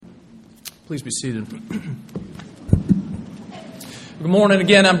Please be seated. Good morning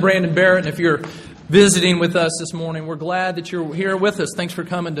again. I'm Brandon Barrett. And if you're visiting with us this morning, we're glad that you're here with us. Thanks for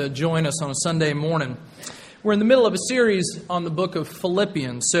coming to join us on a Sunday morning. We're in the middle of a series on the book of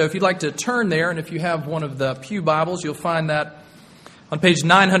Philippians. So if you'd like to turn there, and if you have one of the Pew Bibles, you'll find that on page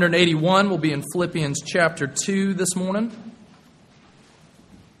 981. We'll be in Philippians chapter 2 this morning.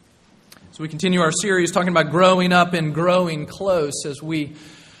 So we continue our series talking about growing up and growing close as we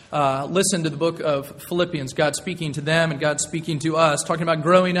listen to the book of Philippians, God speaking to them and God speaking to us, talking about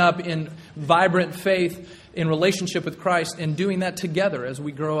growing up in vibrant faith in relationship with Christ and doing that together as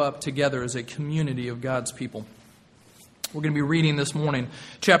we grow up together as a community of God's people. We're going to be reading this morning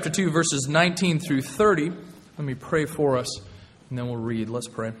chapter 2, verses 19 through 30. Let me pray for us and then we'll read. Let's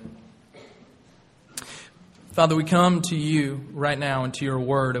pray. Father, we come to you right now and to your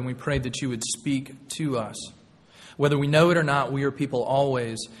word, and we pray that you would speak to us. Whether we know it or not, we are people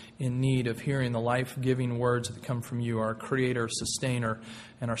always in need of hearing the life-giving words that come from you, our Creator, Sustainer,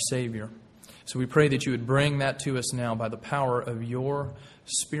 and our Savior. So we pray that you would bring that to us now by the power of your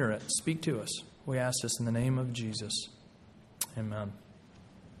Spirit. Speak to us. We ask this in the name of Jesus. Amen.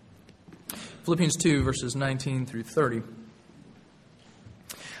 Philippians 2, verses 19 through 30.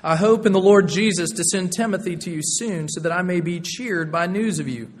 I hope in the Lord Jesus to send Timothy to you soon, so that I may be cheered by news of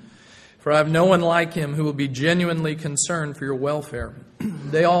you. For I have no one like him who will be genuinely concerned for your welfare.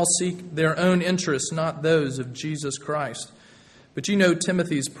 They all seek their own interests, not those of Jesus Christ. But you know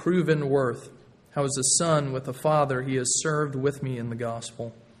Timothy's proven worth, how as a son with a father he has served with me in the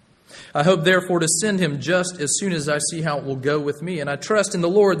gospel. I hope therefore to send him just as soon as I see how it will go with me, and I trust in the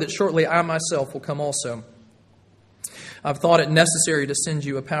Lord that shortly I myself will come also. I've thought it necessary to send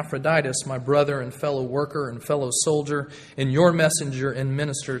you Epaphroditus, my brother and fellow worker and fellow soldier, and your messenger and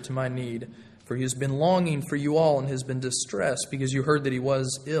minister to my need. For he has been longing for you all and has been distressed because you heard that he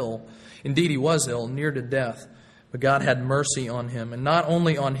was ill. Indeed, he was ill, near to death. But God had mercy on him, and not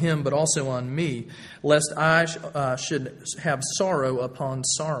only on him, but also on me, lest I should have sorrow upon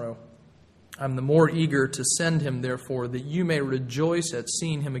sorrow. I'm the more eager to send him, therefore, that you may rejoice at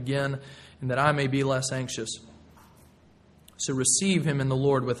seeing him again, and that I may be less anxious. So receive him in the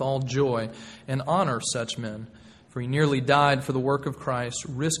Lord with all joy and honor such men. For he nearly died for the work of Christ,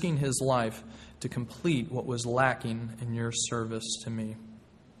 risking his life to complete what was lacking in your service to me.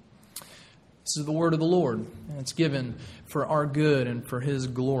 This is the word of the Lord, and it's given for our good and for his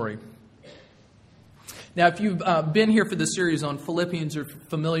glory. Now, if you've been here for the series on Philippians or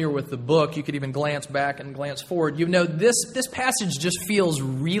familiar with the book, you could even glance back and glance forward. You know, this passage just feels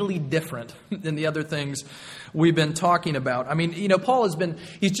really different than the other things we've been talking about. I mean, you know,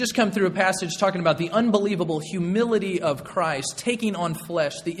 he's just come through a passage talking about the unbelievable humility of Christ, taking on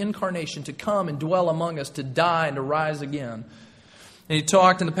flesh, the incarnation, to come and dwell among us, to die and to rise again. And he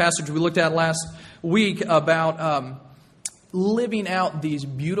talked in the passage we looked at last week about living out these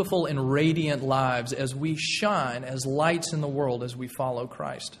beautiful and radiant lives as we shine as lights in the world as we follow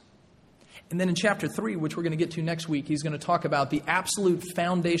Christ. And then in chapter 3, which we're going to get to next week, he's going to talk about the absolute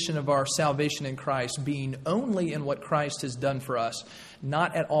foundation of our salvation in Christ being only in what Christ has done for us,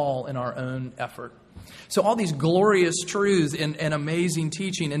 not at all in our own effort. So all these glorious truths and amazing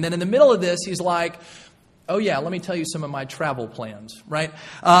teaching. And then in the middle of this, he's like, oh yeah, let me tell you some of my travel plans, right?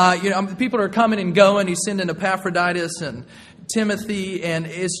 People are coming and going. He's sending Epaphroditus and Timothy, and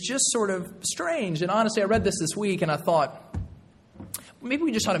it's just sort of strange. And honestly, I read this week, and I thought, maybe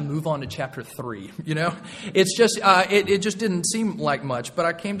we just ought to move on to chapter 3, you know? It's just, it just didn't seem like much. But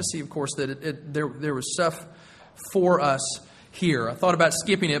I came to see, of course, that there was stuff for us here. I thought about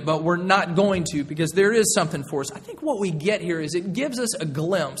skipping it, but we're not going to because there is something for us. I think what we get here is it gives us a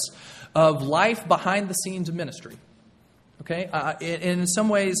glimpse of life behind the scenes of ministry. Okay? In some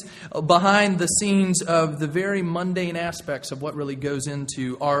ways, behind the scenes of the very mundane aspects of what really goes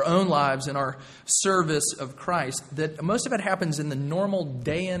into our own lives and our service of Christ, that most of it happens in the normal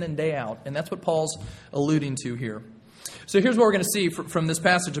day in and day out. And that's what Paul's alluding to here. So here's what we're going to see from this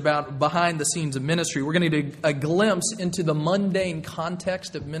passage about behind the scenes of ministry. We're going to get a glimpse into the mundane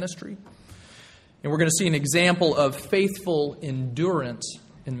context of ministry. And we're going to see an example of faithful endurance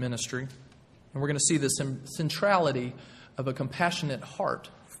in ministry. And we're going to see the centrality of a compassionate heart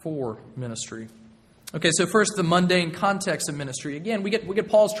for ministry. Okay, so first, the mundane context of ministry. Again, we get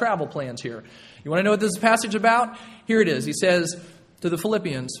Paul's travel plans here. You want to know what this passage is about? Here it is. He says to the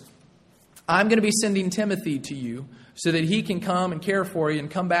Philippians, I'm going to be sending Timothy to you so that he can come and care for you and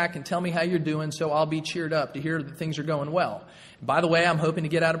come back and tell me how you're doing, so I'll be cheered up to hear that things are going well. By the way, I'm hoping to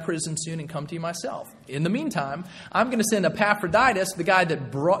get out of prison soon and come to you myself. In the meantime, I'm going to send Epaphroditus, the guy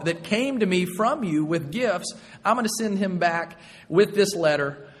that came to me from you with gifts. I'm going to send him back with this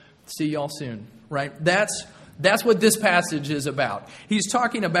letter See y'all soon, right? That's what this passage is about. He's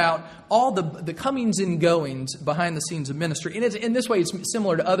talking about all the comings and goings behind the scenes of ministry. And in this way, it's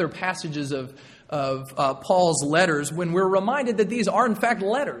similar to other passages of Paul's letters when we're reminded that these are, in fact,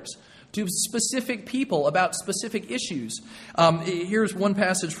 letters to specific people about specific issues. Here's one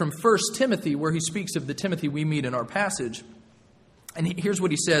passage from 1 Timothy where he speaks of the Timothy we meet in our passage. And here's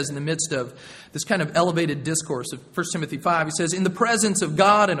what he says in the midst of this kind of elevated discourse of 1 Timothy 5. He says, "In the presence of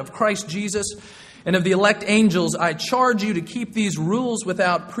God and of Christ Jesus and of the elect angels, I charge you to keep these rules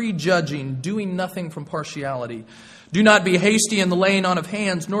without prejudging, doing nothing from partiality. Do not be hasty in the laying on of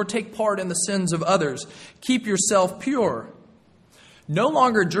hands, nor take part in the sins of others. Keep yourself pure. No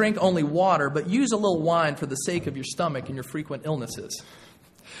longer drink only water, but use a little wine for the sake of your stomach and your frequent illnesses."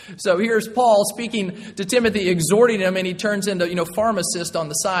 So here's Paul speaking to Timothy, exhorting him, and he turns into, pharmacist on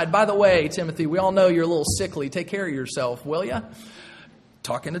the side. By the way, Timothy, we all know you're a little sickly. Take care of yourself, will you?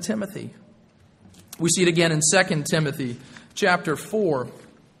 Talking to Timothy. We see it again in 2 Timothy chapter 4.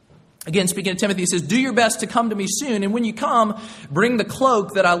 Again, speaking to Timothy, he says, "Do your best to come to me soon, and when you come, bring the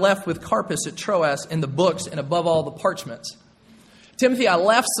cloak that I left with Carpus at Troas, and the books, and above all the parchments." Timothy, I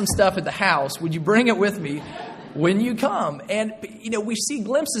left some stuff at the house. Would you bring it with me when you come? And, we see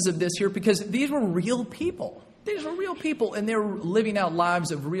glimpses of this here because these were real people. These were real people, and they're living out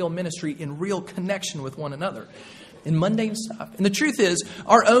lives of real ministry in real connection with one another in mundane stuff. And the truth is,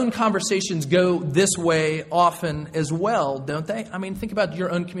 our own conversations go this way often as well, don't they? I mean, think about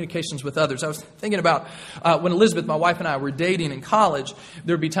your own communications with others. I was thinking about when Elizabeth, my wife, and I were dating in college,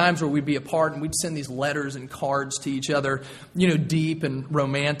 there would be times where we'd be apart and we'd send these letters and cards to each other, deep and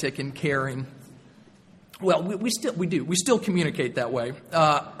romantic and caring. Well, we still communicate that way.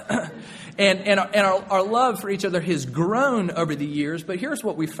 And our love for each other has grown over the years, but here's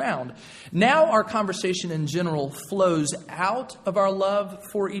what we found. Now our conversation in general flows out of our love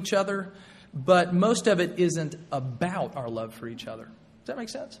for each other, but most of it isn't about our love for each other. Does that make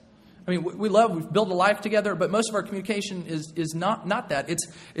sense? I mean, we've built a life together, but most of our communication is not that.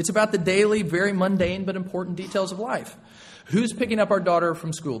 It's about the daily, very mundane but important details of life. Who's picking up our daughter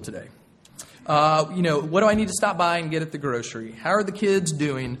from school today? What do I need to stop by and get at the grocery? How are the kids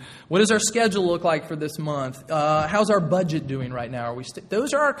doing? What does our schedule look like for this month? How's our budget doing right now?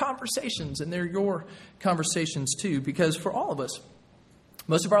 Those are our conversations, and they're your conversations too, because for all of us,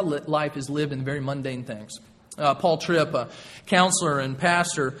 most of our life is lived in very mundane things. Paul Tripp, a counselor and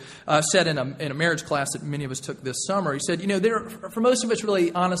pastor, said in a marriage class that many of us took this summer, he said, for most of us,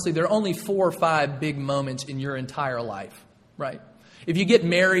 really, honestly, there are only 4 or 5 big moments in your entire life, right? If you get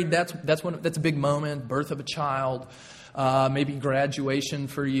married, that's a big moment. Birth of a child, maybe graduation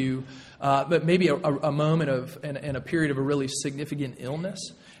for you, but maybe a moment of and a period of a really significant illness.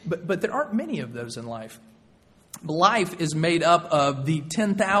 But there aren't many of those in life. Life is made up of the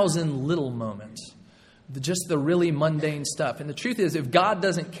 10,000 little moments, just the really mundane stuff. And the truth is, if God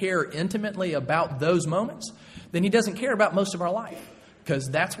doesn't care intimately about those moments, then He doesn't care about most of our life, because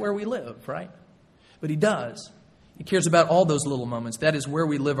that's where we live, right? But He does. He cares about all those little moments. That is where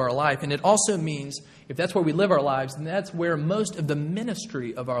we live our life. And it also means, if that's where we live our lives, then that's where most of the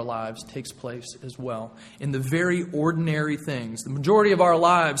ministry of our lives takes place as well. In the very ordinary things. The majority of our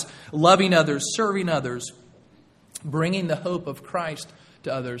lives, loving others, serving others, bringing the hope of Christ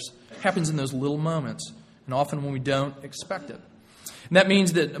to others, happens in those little moments. And often when we don't expect it. And that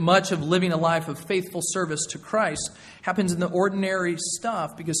means that much of living a life of faithful service to Christ happens in the ordinary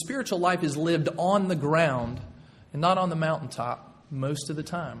stuff, because spiritual life is lived on the ground and not on the mountaintop most of the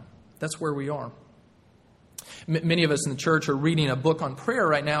time. That's where we are. Many of us in the church are reading a book on prayer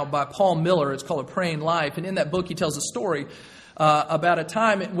right now by Paul Miller. It's called A Praying Life. And in that book, he tells a story about a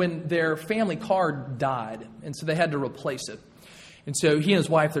time when their family car died. And so they had to replace it. And so he and his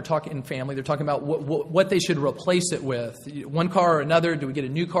wife, they're talking about what they should replace it with. One car or another. Do we get a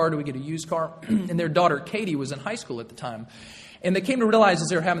new car? Do we get a used car? And their daughter, Katie, was in high school at the time. And they came to realize as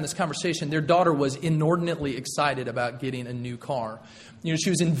they were having this conversation, their daughter was inordinately excited about getting a new car.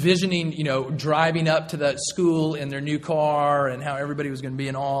 She was envisioning, driving up to the school in their new car and how everybody was going to be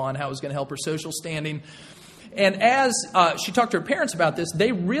in awe and how it was going to help her social standing. And as she talked to her parents about this,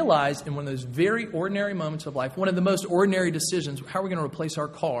 they realized in one of those very ordinary moments of life, one of the most ordinary decisions, how are we going to replace our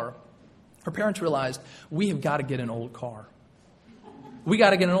car? Her parents realized, we have got to get an old car. We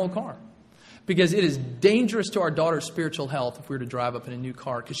got to get an old car. Because it is dangerous to our daughter's spiritual health if we were to drive up in a new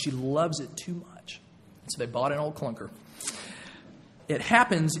car, because she loves it too much. And so they bought an old clunker. It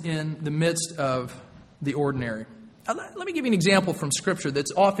happens in the midst of the ordinary. Let me give you an example from Scripture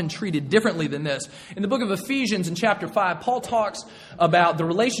that's often treated differently than this. In the book of Ephesians in chapter 5, Paul talks about the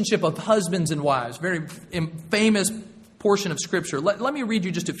relationship of husbands and wives. Very famous portion of Scripture. Let me read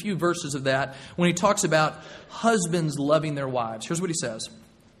you just a few verses of that when he talks about husbands loving their wives. Here's what he says.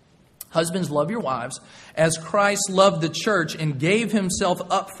 Husbands, love your wives as Christ loved the church and gave himself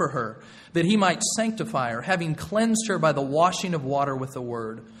up for her, that he might sanctify her, having cleansed her by the washing of water with the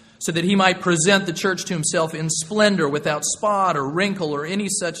word, so that he might present the church to himself in splendor, without spot or wrinkle or any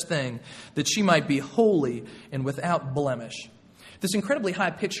such thing, that she might be holy and without blemish. This incredibly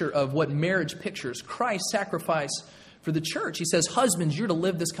high picture of what marriage pictures, Christ's sacrifice for the church. He says, husbands, you're to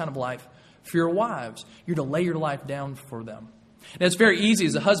live this kind of life for your wives. You're to lay your life down for them. Now, it's very easy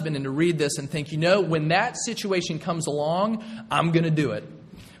as a husband to read this and think, when that situation comes along, I'm going to do it.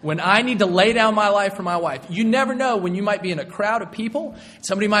 When I need to lay down my life for my wife. You never know when you might be in a crowd of people.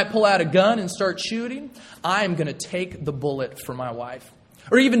 Somebody might pull out a gun and start shooting. I am going to take the bullet for my wife.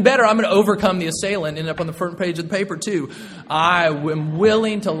 Or even better, I'm going to overcome the assailant. End up on the front page of the paper too. I am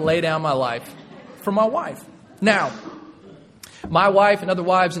willing to lay down my life for my wife. Now, my wife and other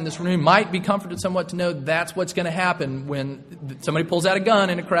wives in this room might be comforted somewhat to know that's what's going to happen when somebody pulls out a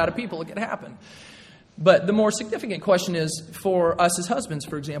gun in a crowd of people. It can happen. But the more significant question is for us as husbands,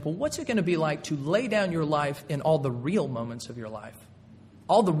 for example, what's it going to be like to lay down your life in all the real moments of your life?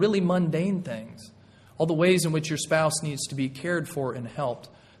 All the really mundane things. All the ways in which your spouse needs to be cared for and helped.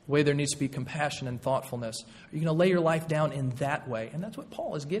 The way there needs to be compassion and thoughtfulness. Are you going to lay your life down in that way? And that's what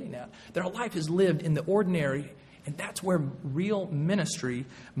Paul is getting at. That our life is lived in the ordinary. And that's where real ministry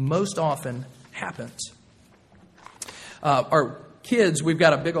most often happens. Our kids, we've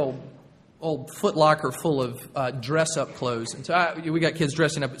got a big old Foot Locker full of dress-up clothes. And so we got kids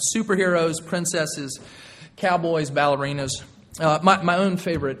dressing up as superheroes, princesses, cowboys, ballerinas. My own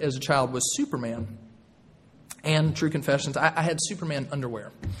favorite as a child was Superman. And true confessions, I had Superman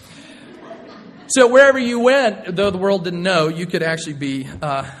underwear. So wherever you went, though the world didn't know, you could actually be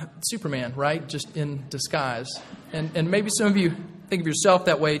Superman, right? Just in disguise. And maybe some of you think of yourself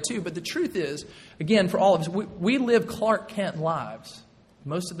that way too. But the truth is, again, for all of us, we live Clark Kent lives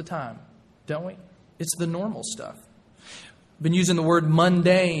most of the time, don't we? It's the normal stuff. I've been using the word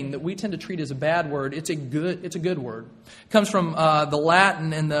mundane that we tend to treat as a bad word. It's a good word. It comes from the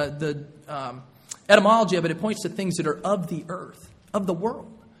Latin and the etymology of it. It points to things that are of the earth, of the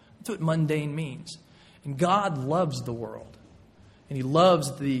world. That's what mundane means. And God loves the world. And He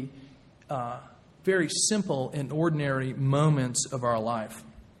loves the very simple and ordinary moments of our life.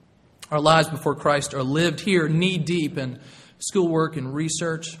 Our lives before Christ are lived here knee-deep in schoolwork and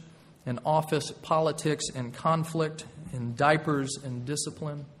research, in office politics and conflict, in diapers and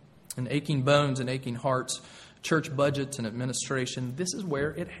discipline, in aching bones and aching hearts, church budgets and administration. This is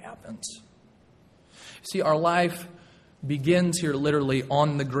where it happens. See, our life begins here literally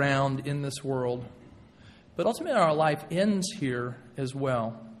on the ground in this world. But ultimately our life ends here as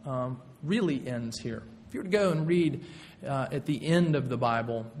well. Really ends here. If you were to go and read at the end of the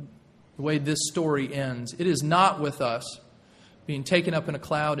Bible, the way this story ends, it is not with us being taken up in a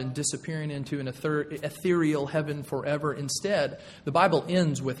cloud and disappearing into an ethereal heaven forever. Instead, the Bible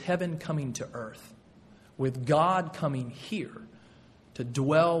ends with heaven coming to earth, with God coming here to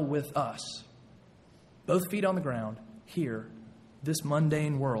dwell with us. Both feet on the ground, here, this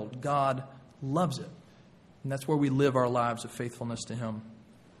mundane world. God loves it. And that's where we live our lives of faithfulness to Him.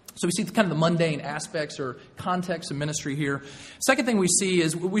 So we see kind of the mundane aspects or context of ministry here. Second thing we see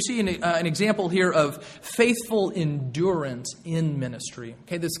is we see an example here of faithful endurance in ministry.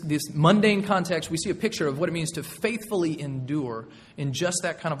 Okay, this mundane context, we see a picture of what it means to faithfully endure in just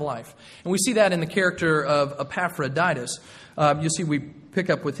that kind of life. And we see that in the character of Epaphroditus. You'll see we pick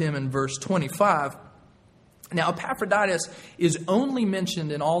up with him in verse 25. Now, Epaphroditus is only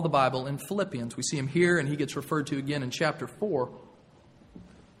mentioned in all the Bible in Philippians. We see him here, and he gets referred to again in chapter 4.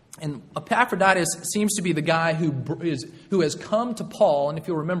 And Epaphroditus seems to be the guy who has come to Paul. And if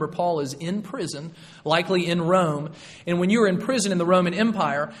you'll remember, Paul is in prison, likely in Rome. And when you were in prison in the Roman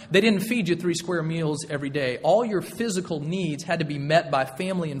Empire, they didn't feed you 3 square meals every day. All your physical needs had to be met by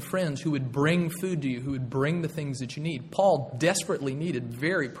family and friends who would bring food to you, who would bring the things that you need. Paul desperately needed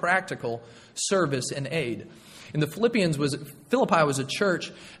very practical service and aid. And Philippi was a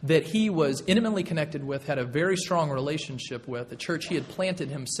church that he was intimately connected with, had a very strong relationship with, a church he had planted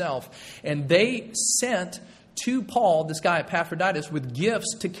himself. And they sent to Paul, this guy Epaphroditus, with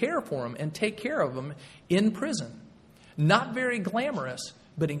gifts to care for him and take care of him in prison. Not very glamorous,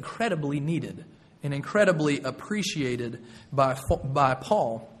 but incredibly needed and incredibly appreciated by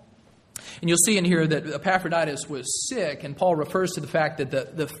Paul. And you'll see in here that Epaphroditus was sick, and Paul refers to the fact that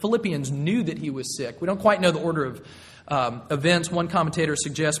the Philippians knew that he was sick. We don't quite know the order of events. One commentator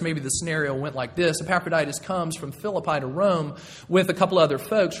suggests maybe the scenario went like this. Epaphroditus comes from Philippi to Rome with a couple other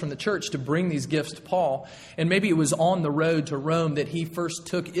folks from the church to bring these gifts to Paul. And maybe it was on the road to Rome that he first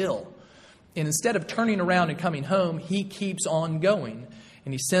took ill. And instead of turning around and coming home, he keeps on going.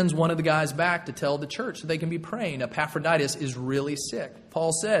 And he sends one of the guys back to tell the church that they can be praying. Epaphroditus is really sick.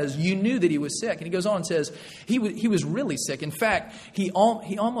 Paul says, you knew that he was sick. And he goes on and says, he was really sick. In fact, he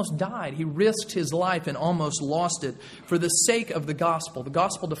almost died. He risked his life and almost lost it for the sake of the gospel. The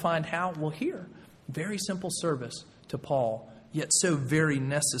gospel defined how? Well, here. Very simple service to Paul, yet so very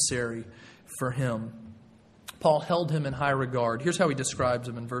necessary for him. Paul held him in high regard. Here's how he describes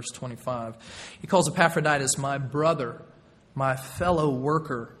him in verse 25. He calls Epaphroditus my brother, my fellow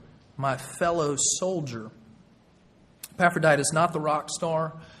worker, my fellow soldier. Epaphroditus, not the rock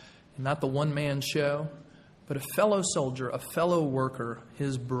star, not the one-man show, but a fellow soldier, a fellow worker,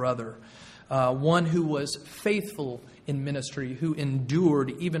 his brother, one who was faithful in ministry, who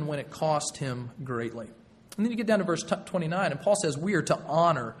endured even when it cost him greatly. And then you get down to verse 29, and Paul says we are to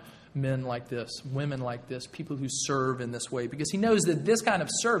honor men like this, women like this, people who serve in this way, because he knows that this kind of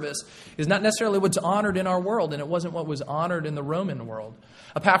service is not necessarily what's honored in our world, and it wasn't what was honored in the Roman world.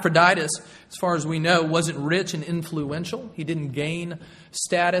 Epaphroditus, as far as we know, wasn't rich and influential. He didn't gain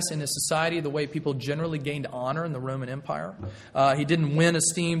status in his society the way people generally gained honor in the Roman Empire. He didn't win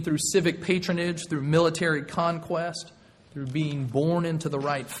esteem through civic patronage, through military conquest, through being born into the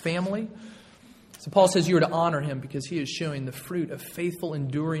right family. So Paul says you are to honor him because he is showing the fruit of faithful,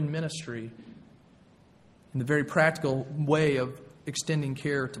 enduring ministry in the very practical way of extending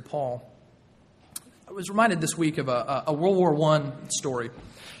care to Paul. I was reminded this week of a World War I story.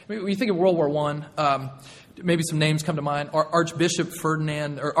 I mean, when you think of World War I, maybe some names come to mind. Archduke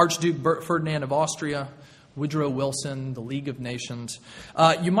Ferdinand of Austria, Woodrow Wilson, the League of Nations.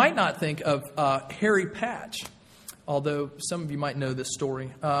 You might not think of Harry Patch, although some of you might know this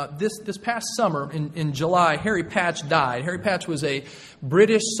story. This past summer, in July, Harry Patch died. Harry Patch was a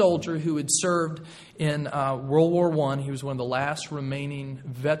British soldier who had served in World War I. He was one of the last remaining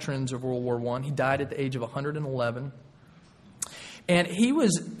veterans of World War I. He died at the age of 111. And he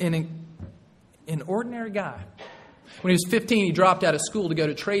was an ordinary guy. When he was 15, he dropped out of school to go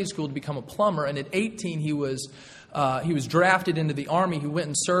to trade school to become a plumber. And at 18, he was drafted into the army. He went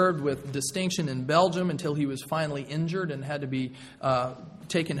and served with distinction in Belgium until he was finally injured and had to be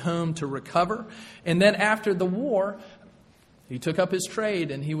taken home to recover. And then after the war, he took up his trade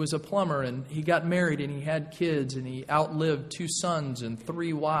and he was a plumber, and he got married and he had kids, and he outlived 2 sons and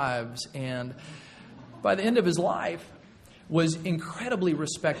 3 wives. And by the end of his life, was incredibly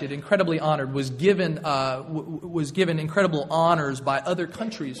respected, incredibly honored, was given incredible honors by other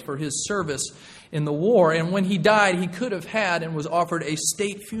countries for his service in the war. And when he died, he could have had and was offered a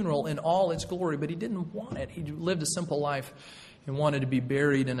state funeral in all its glory, but he didn't want it. He lived a simple life and wanted to be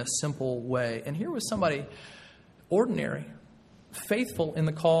buried in a simple way. And here was somebody ordinary, faithful in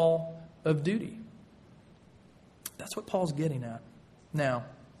the call of duty. That's what Paul's getting at. Now,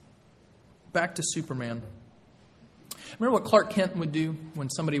 back to Superman. Remember what Clark Kent would do when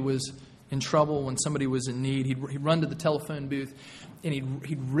somebody was in trouble, when somebody was in need? He'd run to the telephone booth and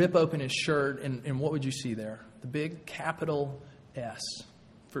he'd rip open his shirt, and what would you see there? The big capital S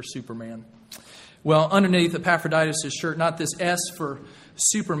for Superman. Well, underneath Epaphroditus' shirt, not this S for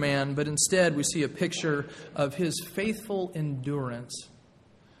Superman, but instead we see a picture of his faithful endurance.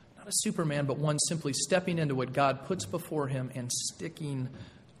 Not a Superman, but one simply stepping into what God puts before him and sticking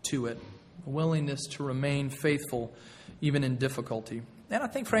to it. A willingness to remain faithful even in difficulty. And I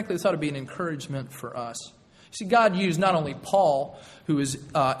think, frankly, this ought to be an encouragement for us. See, God used not only Paul, who is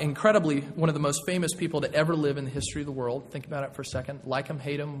incredibly one of the most famous people to ever live in the history of the world. Think about it for a second. Like him,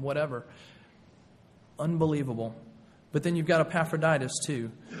 hate him, whatever. Unbelievable. But then you've got Epaphroditus,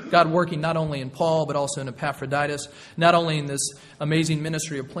 too. God working not only in Paul, but also in Epaphroditus. Not only in this amazing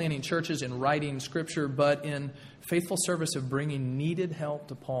ministry of planting churches and writing Scripture, but in faithful service of bringing needed help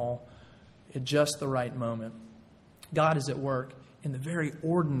to Paul at just the right moment. God is at work in the very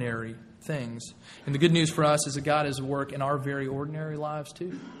ordinary things. And the good news for us is that God is at work in our very ordinary lives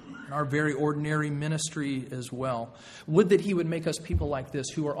too. In our very ordinary ministry as well. Would that He would make us people like this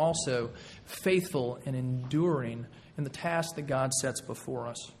who are also faithful and enduring in the task that God sets before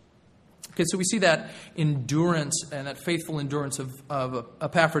us. Okay, so we see that endurance and that faithful endurance of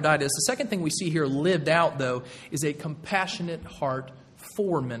Epaphroditus. The second thing we see here lived out, though, is a compassionate heart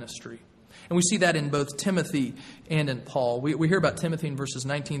for ministry. And we see that in both Timothy and in Paul. We hear about Timothy in verses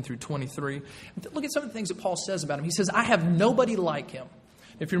 19 through 23. Look at some of the things that Paul says about him. He says, I have nobody like him.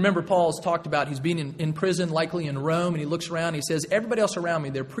 If you remember, Paul's talked about he's been in prison, likely in Rome, and he looks around and he says, everybody else around me,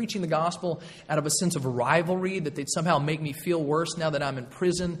 they're preaching the gospel out of a sense of rivalry, that they'd somehow make me feel worse now that I'm in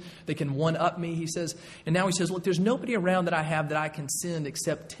prison. They can one-up me, he says. And now he says, look, there's nobody around that I have that I can send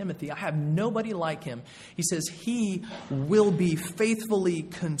except Timothy. I have nobody like him. He says, he will be faithfully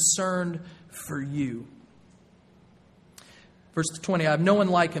concerned for you. Verse 20, I have no one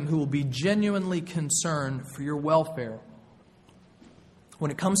like him who will be genuinely concerned for your welfare. When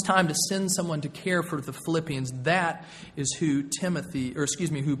it comes time to send someone to care for the Philippians, that is who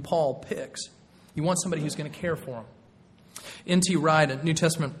who Paul picks. He wants somebody who's going to care for him. N.T. Wright, a New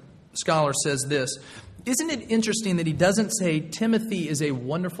Testament scholar, says this, isn't it interesting that he doesn't say Timothy is a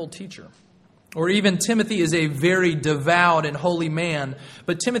wonderful teacher, or even Timothy is a very devout and holy man,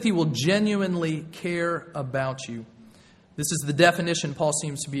 but Timothy will genuinely care about you. This is the definition Paul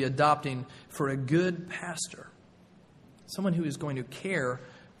seems to be adopting for a good pastor. Someone who is going to care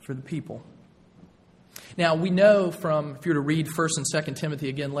for the people. Now, we know from, if you were to read 1 and 2 Timothy,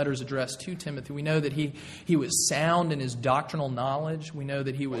 again, letters addressed to Timothy, we know that he was sound in his doctrinal knowledge. We know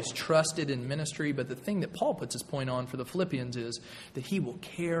that he was trusted in ministry. But the thing that Paul puts his point on for the Philippians is that he will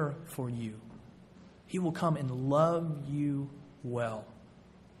care for you. He will come and love you well.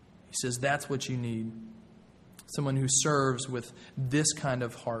 He says that's what you need. Someone who serves with this kind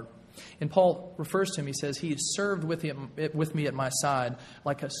of heart. And Paul refers to him, he says, he served with me at my side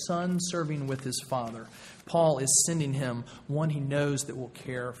like a son serving with his father. Paul is sending him one he knows that will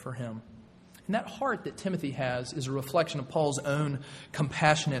care for him. And that heart that Timothy has is a reflection of Paul's own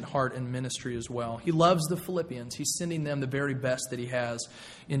compassionate heart and ministry as well. He loves the Philippians. He's sending them the very best that he has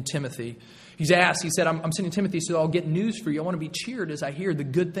in Timothy. He's asked, he said, I'm sending Timothy so I'll get news for you. I want to be cheered as I hear the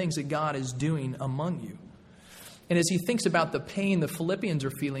good things that God is doing among you. And as he thinks about the pain the Philippians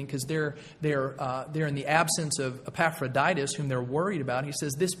are feeling because they're in the absence of Epaphroditus, whom they're worried about, he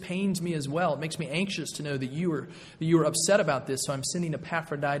says, this pains me as well. It makes me anxious to know that you are upset about this, so I'm sending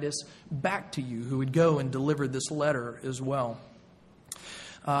Epaphroditus back to you, who would go and deliver this letter as well.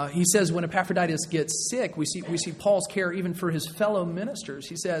 He says when Epaphroditus gets sick, we see Paul's care even for his fellow ministers.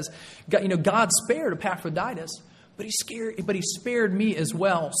 He says, God spared Epaphroditus, but he spared me as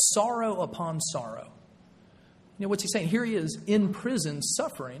well, sorrow upon sorrow. What's he saying? Here he is in prison,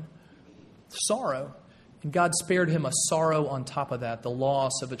 suffering, sorrow, and God spared him a sorrow on top of that, the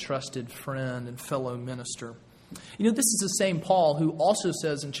loss of a trusted friend and fellow minister. This is the same Paul who also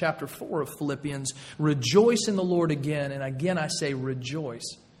says in chapter 4 of Philippians, rejoice in the Lord again, and again I say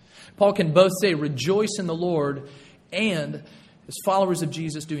rejoice. Paul can both say rejoice in the Lord, and as followers of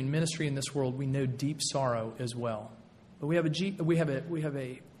Jesus doing ministry in this world, we know deep sorrow as well. But we have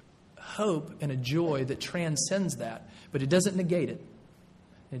a hope and a joy that transcends that, but it doesn't negate it.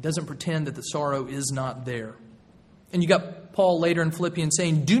 It doesn't pretend that the sorrow is not there. And you got Paul later in Philippians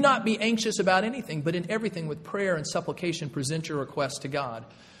saying, do not be anxious about anything, but in everything with prayer and supplication present your requests to God.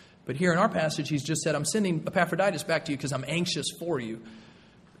 But here in our passage, he's just said, I'm sending Epaphroditus back to you because I'm anxious for you,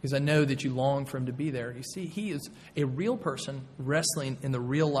 because I know that you long for him to be there. You see, he is a real person wrestling in the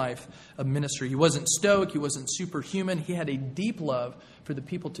real life of ministry. He wasn't stoic. He wasn't superhuman. He had a deep love for the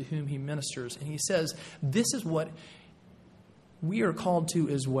people to whom he ministers. And he says, this is what we are called to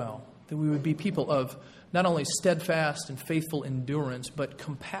as well, that we would be people of not only steadfast and faithful endurance, but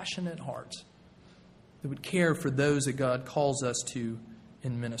compassionate hearts that would care for those that God calls us to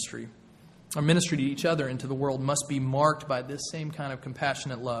in ministry. Our ministry to each other and to the world must be marked by this same kind of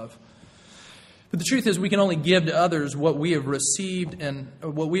compassionate love. But the truth is, we can only give to others what we have received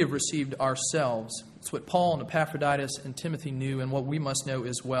ourselves. It's what Paul and Epaphroditus and Timothy knew, and what we must know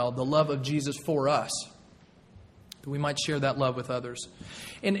as well, the love of Jesus for us, that we might share that love with others.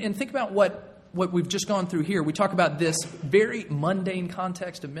 And think about what we've just gone through here. We talk about this very mundane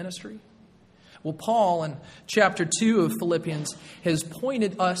context of ministry. Well, Paul in chapter 2 of Philippians has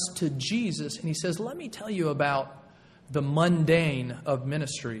pointed us to Jesus, and he says, let me tell you about the mundane of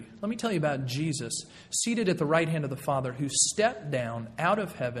ministry. Let me tell you about Jesus, seated at the right hand of the Father, who stepped down out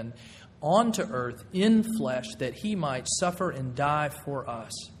of heaven onto earth in flesh that he might suffer and die for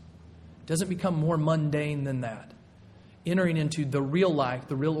us. It doesn't become more mundane than that. Entering into the real life,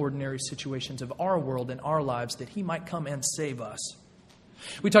 the real ordinary situations of our world and our lives, that he might come and save us.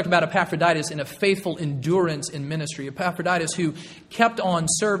 We talked about Epaphroditus in a faithful endurance in ministry. Epaphroditus who kept on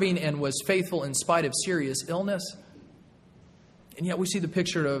serving and was faithful in spite of serious illness. And yet we see the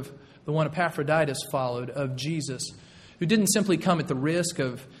picture of the one Epaphroditus followed, of Jesus, who didn't simply come at the risk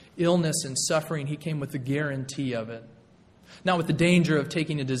of illness and suffering. He came with the guarantee of it. Not with the danger of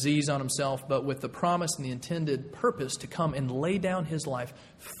taking a disease on himself, but with the promise and the intended purpose to come and lay down his life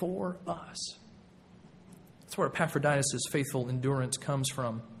for us. That's where Epaphroditus' faithful endurance comes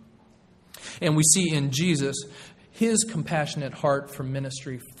from. And we see in Jesus his compassionate heart for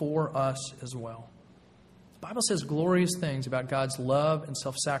ministry for us as well. The Bible says glorious things about God's love and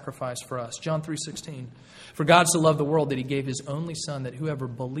self-sacrifice for us. John 3:16. For God so loved the world that he gave his only Son, that whoever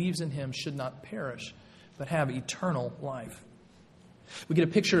believes in him should not perish, but have eternal life. We get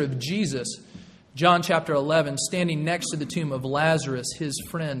a picture of Jesus, John chapter 11, standing next to the tomb of Lazarus, his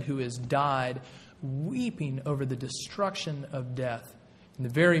friend who has died, weeping over the destruction of death. In the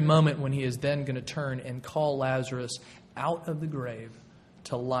very moment when he is then going to turn and call Lazarus out of the grave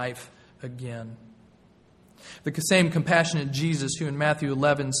to life again. The same compassionate Jesus who in Matthew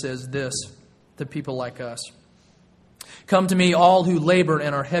 11 says this to people like us. Come to me, all who labor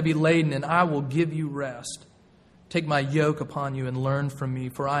and are heavy laden, and I will give you rest. Take my yoke upon you and learn from me,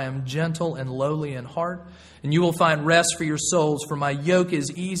 for I am gentle and lowly in heart, and you will find rest for your souls, for my yoke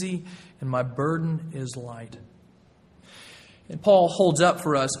is easy and my burden is light. And Paul holds up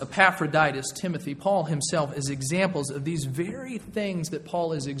for us Epaphroditus, Timothy, Paul himself as examples of these very things that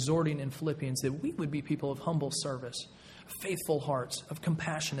Paul is exhorting in Philippians, that we would be people of humble service, of faithful hearts, of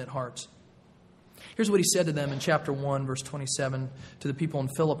compassionate hearts. Here's what he said to them in chapter 1, verse 27, to the people in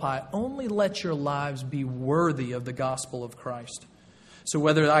Philippi. Only let your lives be worthy of the gospel of Christ. So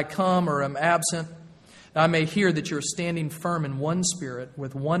whether I come or am absent, I may hear that you are standing firm in one spirit,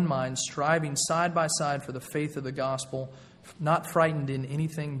 with one mind, striving side by side for the faith of the gospel, not frightened in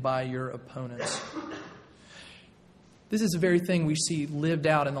anything by your opponents. This is the very thing we see lived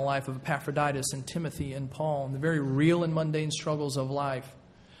out in the life of Epaphroditus and Timothy and Paul, and the very real and mundane struggles of life.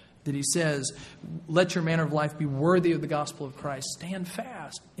 That he says, let your manner of life be worthy of the gospel of Christ. Stand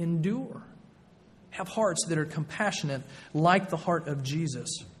fast, endure. Have hearts that are compassionate like the heart of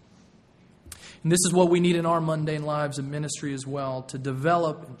Jesus. And this is what we need in our mundane lives of ministry as well, to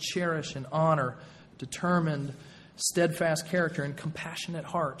develop and cherish and honor determined, steadfast character and compassionate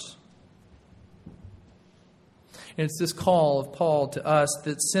hearts. And it's this call of Paul to us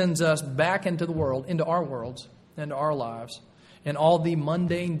that sends us back into the world, into our worlds, into our lives, and all the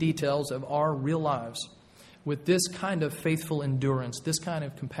mundane details of our real lives with this kind of faithful endurance, this kind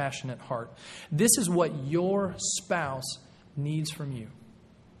of compassionate heart. This is what your spouse needs from you.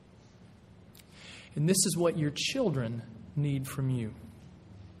 And this is what your children need from you.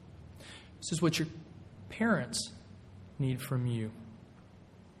 This is what your parents need from you.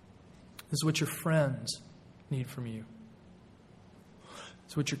 This is what your friends need from you.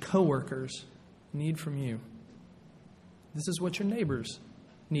 This is what your coworkers need from you. This is what your neighbors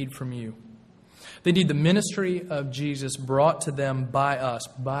need from you. They need the ministry of Jesus brought to them by us,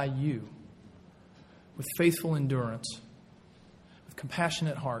 by you, with faithful endurance, with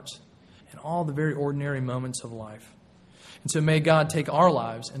compassionate hearts, and all the very ordinary moments of life. And so may God take our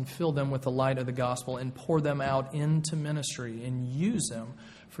lives and fill them with the light of the gospel and pour them out into ministry and use them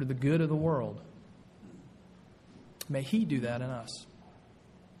for the good of the world. May He do that in us.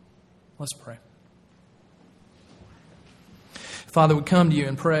 Let's pray. Father, we come to you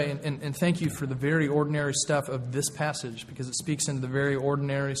and pray and thank you for the very ordinary stuff of this passage, because it speaks into the very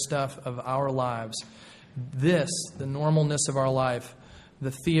ordinary stuff of our lives. This, the normalness of our life,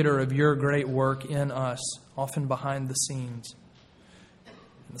 the theater of your great work in us, often behind the scenes.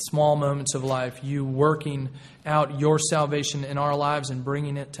 In the small moments of life, you working out your salvation in our lives and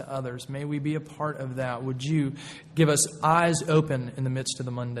bringing it to others. May we be a part of that. Would you give us eyes open in the midst of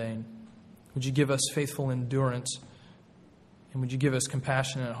the mundane? Would you give us faithful endurance? And would you give us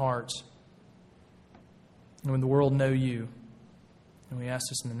compassionate hearts? And would the world know you? And we ask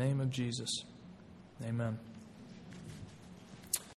this in the name of Jesus. Amen.